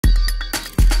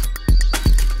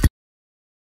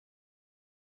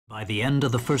By the end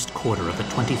of the first quarter of the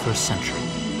 21st century,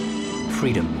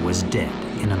 freedom was dead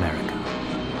in America.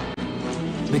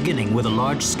 Beginning with a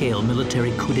large-scale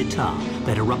military coup d'etat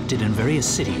that erupted in various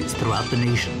cities throughout the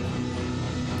nation,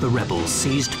 the rebels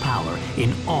seized power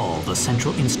in all the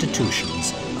central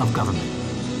institutions of government.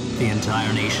 The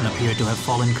entire nation appeared to have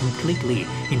fallen completely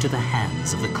into the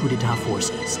hands of the coup d'etat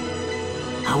forces.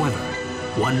 However,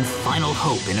 one final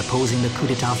hope in opposing the coup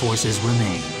d'etat forces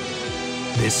remained.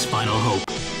 This final hope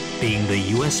being the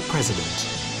U.S. President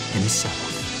himself.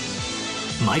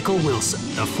 Michael Wilson,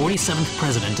 the 47th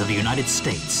President of the United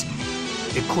States,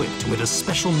 equipped with a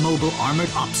special mobile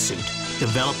armored ops suit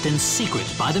developed in secret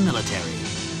by the military,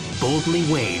 boldly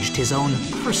waged his own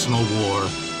personal war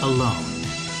alone.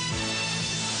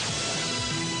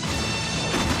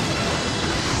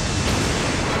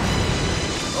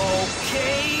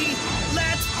 Okay,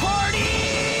 let's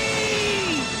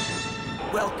party!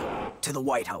 Welcome to the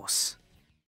White House.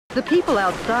 The people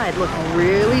outside look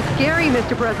really scary,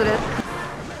 Mr. President.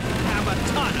 Have a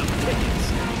ton of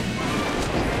tickets.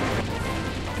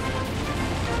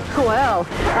 Well,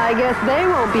 I guess they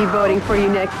won't be voting for you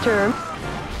next term.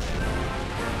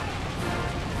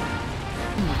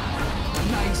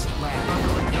 Nice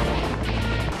land.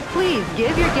 Please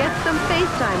give your guests some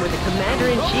FaceTime with the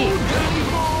Commander-in-Chief.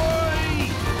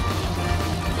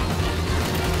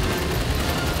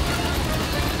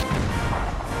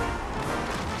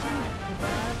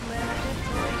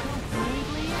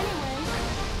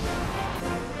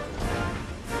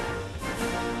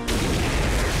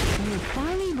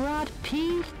 Finally brought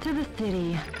peace to the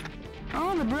city.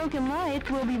 All the broken lights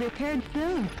will be repaired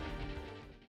soon.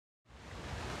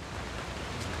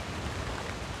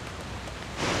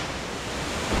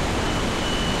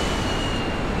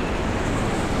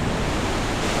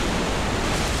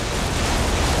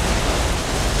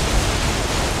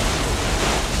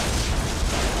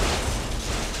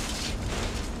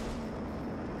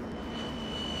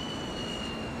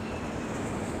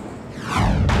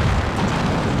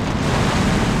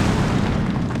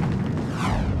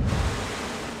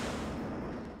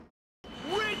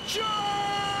 Richard!